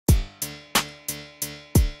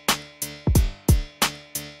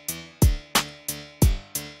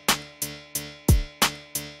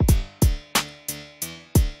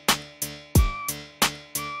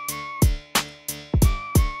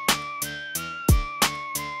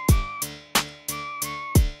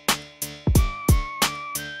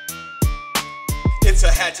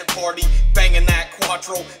Hatchet party, banging that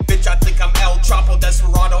quattro. Bitch, I think I'm El Chapo,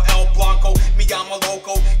 Desperado, El Blanco. Me, I'm a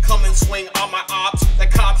loco, come and swing on my ops. The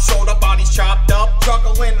cops showed up, bodies chopped up,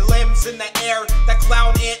 juggling limbs in the air. That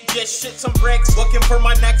clown ant just shit some bricks. Looking for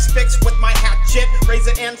my next fix with my hatchet, raise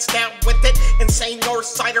it and stab with it. Insane North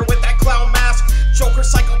Sider with that clown mask. Joker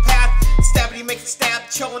psychopath, stabity make it stab.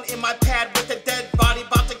 Chilling in my pad with a dead body,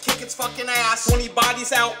 about to kick its fucking ass. 20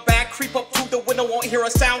 bodies out back, creep up through the window, won't hear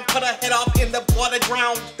a sound. Cut a head off in the blooded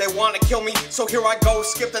ground. They wanna kill me, so here I go,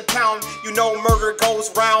 skip the town. You know murder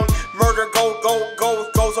goes round, murder goes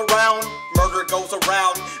around. Murder goes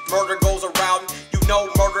around, murder goes around. You know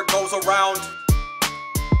murder goes around.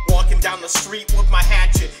 Walking down the street with my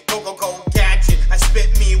hatchet, go gadget. I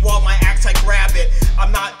spit me while my axe I grab it.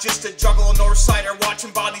 I'm not just a juggler North Sider,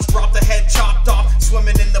 watching bodies drop, the head chopped off,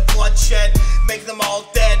 swimming in the bloodshed, make them all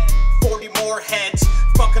dead. 40 more heads,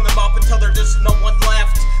 fucking them up until there's just no one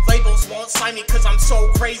left. Labels won't sign me cause I'm so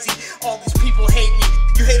crazy. All these people hate me,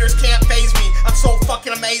 you haters can't faze me. I'm so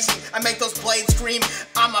fucking amazing, I make those blades scream.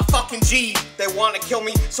 I'm a fucking G. They wanna kill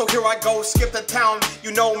me, so here I go, skip the town.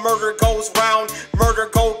 You know murder goes round, murder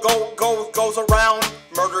goes around.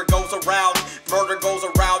 Murder goes around, murder goes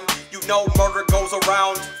around. You know murder goes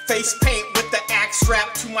around. Face paint with the axe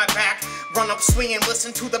strapped to my back. Run up swinging,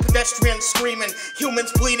 listen to the pedestrians screaming.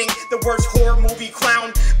 Humans bleeding, the worst horror movie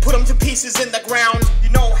clown. Put them to pieces in the ground. You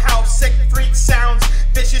know how sick freak sounds.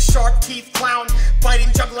 Vicious shark teeth clown,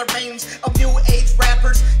 biting jugular veins of new age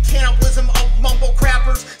rappers. Cannibalism of mumble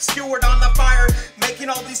crappers, skewered on the fire, making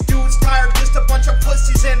all these dudes tired. Just a bunch of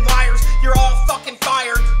pussies and liars, you're all fucking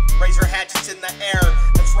fired. Raise your hatchets in the air,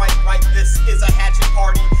 that's right, this is a hatchet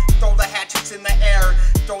party. Throw the hatchets in the air,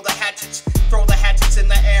 throw the hatchets in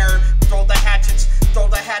the air. Throw the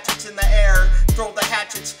hatchets in the air. Throw the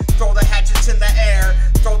hatchets in the air.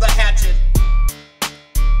 Throw the hatchet.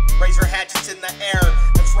 Raise your hatchets in the air.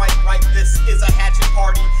 That's right, this is a hatchet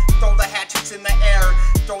party. Throw the hatchets in the air.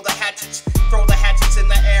 Throw the hatchets in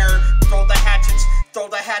the air. Throw the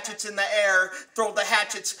hatchets in the air. Throw the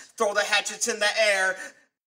hatchets in the air.